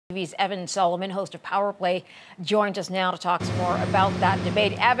TV's Evan Solomon, host of Power Play, joins us now to talk some more about that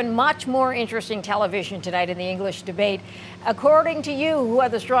debate. Evan, much more interesting television tonight in the English debate. According to you, who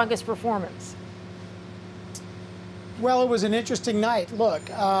had the strongest performance? Well, it was an interesting night. Look,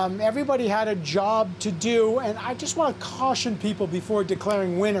 everybody had a job to do, and I just want to caution people before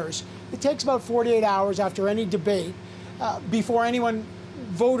declaring winners. It takes about 48 hours after any debate before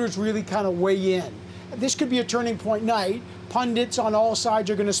voters really kind of weigh in. This could be a turning point night. Pundits on all sides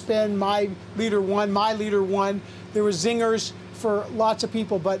are going to spin my leader won, my leader won. There were zingers for lots of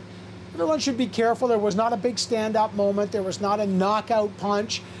people, but everyone should be careful. There was not a big stand-up moment. There was not a knockout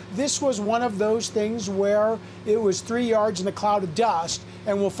punch. This was one of those things where it was 3 yards in a cloud of dust,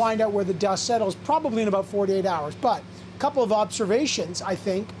 and we'll find out where the dust settles probably in about 48 hours. But a couple of observations, I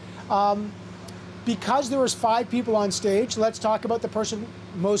think. Because there was 5 people on stage, let's talk about the person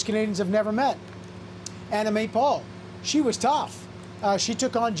most Canadians have never met, Anna May Paul. She was tough. She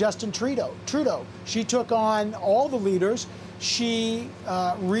took on Justin Trudeau. She took on all the leaders. She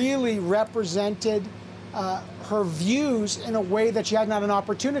really represented her views in a way that she hadn't had an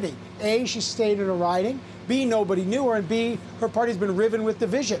opportunity. A, she stayed in a riding. B, nobody knew her. And B, her party's been riven with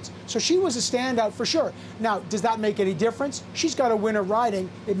divisions. So she was a standout for sure. Now, does that make any difference? She's got to win a riding.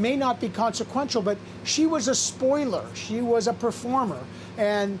 It may not be consequential, but she was a spoiler. She was a performer.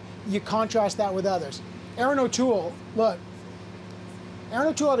 And you contrast that with others. Erin O'Toole, look, Erin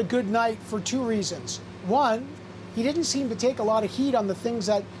O'Toole had a good night for 2 reasons. One, he didn't seem to take a lot of heat on the things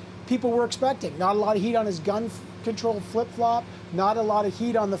that people were expecting. Not a lot of heat on his gun control flip-flop, not a lot of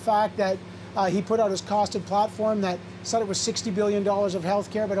heat on the fact that he put out his costed platform that said it was $60 billion of health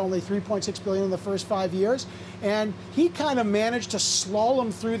care, but only $3.6 billion in the first 5 years. And he kind of managed to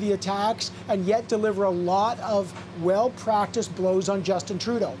slalom through the attacks and yet deliver a lot of well-practiced blows on Justin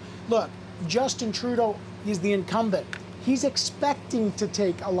Trudeau. Look, Justin Trudeau is the incumbent. He's expecting to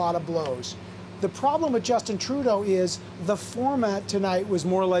take a lot of blows. The problem with Justin Trudeau is the format tonight was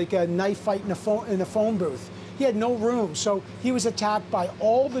more like a knife fight in a phone booth. He had no room, so he was attacked by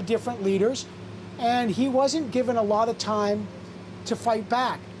all the different leaders, and he wasn't given a lot of time to fight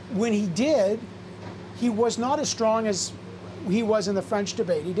back. When he did, he was not as strong as he was in the French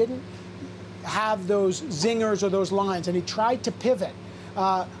debate. He didn't have those zingers or those lines, and he tried to pivot.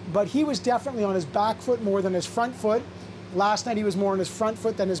 But he was definitely on his back foot more than his front foot. Last night he was more on his front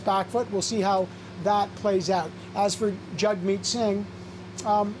foot than his back foot. We'll see how that plays out. As for Jagmeet Singh,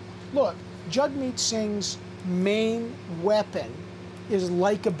 look, Jagmeet Singh's main weapon is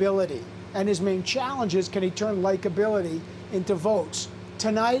likability. And his main challenge is, can he turn likability into votes?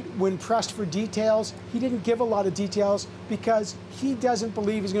 Tonight, when pressed for details, he didn't give a lot of details because he doesn't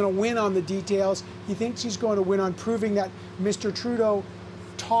believe he's going to win on the details. He thinks he's going to win on proving that Mr. Trudeau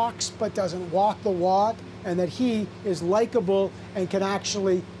talks but doesn't walk the walk, and that he is likable and can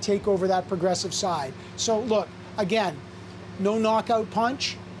actually take over that progressive side. So look, again, no knockout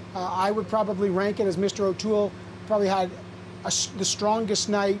punch. I would probably rank it as Mr. O'Toole probably had the strongest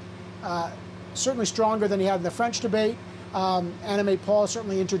night, certainly stronger than he had in the French debate. Anna May Paul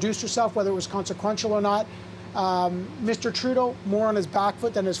certainly introduced herself, whether it was consequential or not. Mr. Trudeau, more on his back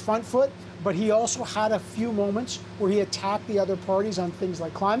foot than his front foot, but he also had a few moments where he attacked the other parties on things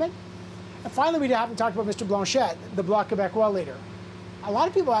like climate. And finally, we haven't talked about Mr. Blanchet, the Bloc Québécois leader. A lot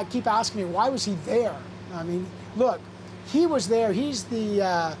of people keep asking me, why was he there? I mean, look, he was there. He's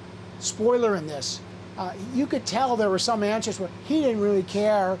the spoiler in this. You could tell there were some answers where he didn't really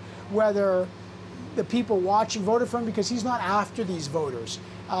care whether the people watching voted for him because he's not after these voters.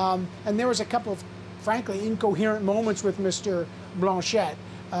 And there was a couple of, frankly, incoherent moments with Mr. Blanchet.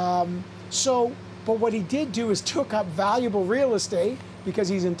 But what he did do is took up valuable real estate because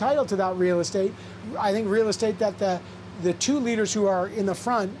he's entitled to that real estate. I think real estate that the 2 leaders who are in the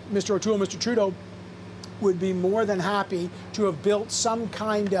front, Mr. O'Toole and Mr. Trudeau, would be more than happy to have built some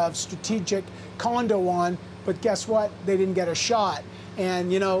kind of strategic condo on, but guess what? They didn't get a shot.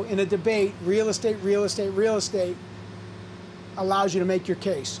 And, you know, in a debate, real estate allows you to make your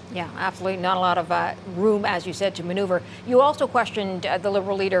case. Yeah, absolutely. Not a lot of room, as you said, to maneuver. You also questioned the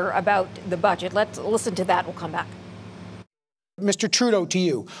Liberal leader about the budget. Let's listen to that. We'll come back. Mr. Trudeau, to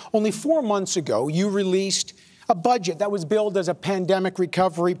you. Only 4 months ago, you released a budget that was billed as a pandemic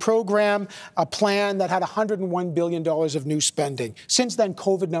recovery program, a plan that had $101 billion of new spending. Since then,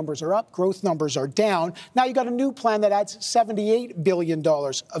 COVID numbers are up, growth numbers are down. Now you got a new plan that adds $78 billion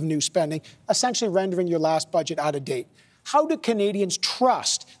of new spending, essentially rendering your last budget out of date. How do Canadians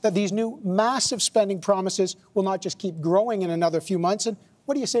trust that these new massive spending promises will not just keep growing in another few months? And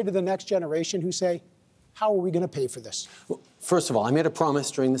what do you say to the next generation who say, How are we going to pay for this? First of all, I made a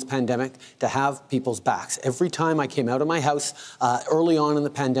promise during this pandemic to have people's backs. Every time I came out of my house early on in the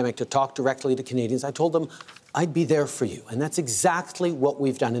pandemic to talk directly to Canadians, I told them I'd be there for you. And that's exactly what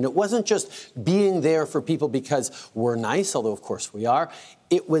we've done. And it wasn't just being there for people because we're nice, although of course we are.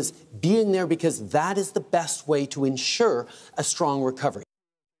 It was being there because that is the best way to ensure a strong recovery.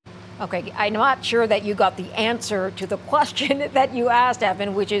 Okay, I'm not sure that you got the answer to the question that you asked,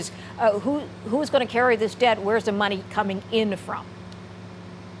 Evan, which is who's going to carry this debt? Where's the money coming in from?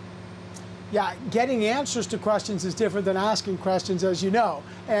 Yeah, getting answers to questions is different than asking questions, as you know,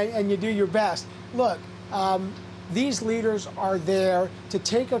 and you do your best. Look, these leaders are there to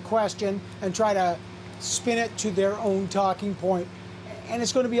take a question and try to spin it to their own talking point. And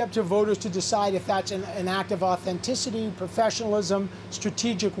it's going to be up to voters to decide if that's an act of authenticity, professionalism,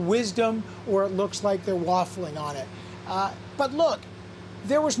 strategic wisdom, or it looks like they're waffling on it. But look,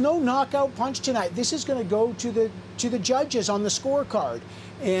 there was no knockout punch tonight. This is going to go to the judges on the scorecard.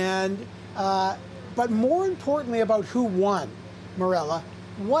 And but more importantly about who won, Marella,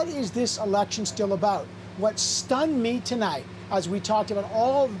 what is this election still about? What stunned me tonight, as we talked about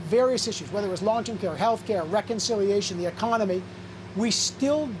all various issues, whether it was long-term care, health care, reconciliation, the economy, we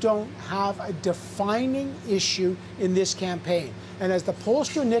still don't have a defining issue in this campaign. And as the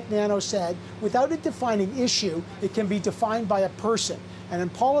pollster Nick Nano said, without a defining issue, it can be defined by a person. And in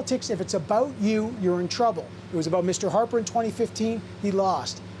politics, if it's about you, you're in trouble. It was about Mr. Harper in 2015, he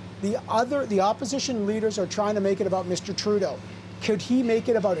lost. The opposition leaders are trying to make it about Mr. Trudeau. Could he make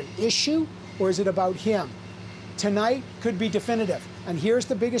it about an issue, or is it about him? Tonight could be definitive. And here's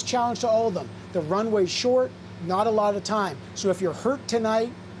the biggest challenge to all of them. The runway's short, not a lot of time. So if you're hurt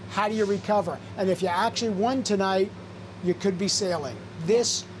tonight, how do you recover? And if you actually won tonight, you could be sailing.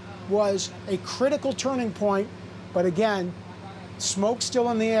 This was a critical turning point, but again, smoke's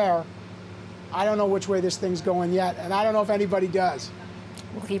still in the air. I don't know which way this thing's going yet, and I don't know if anybody does.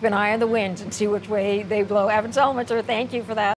 We'll keep an eye on the winds and see which way they blow. Evan Solomon, sir, thank you for that.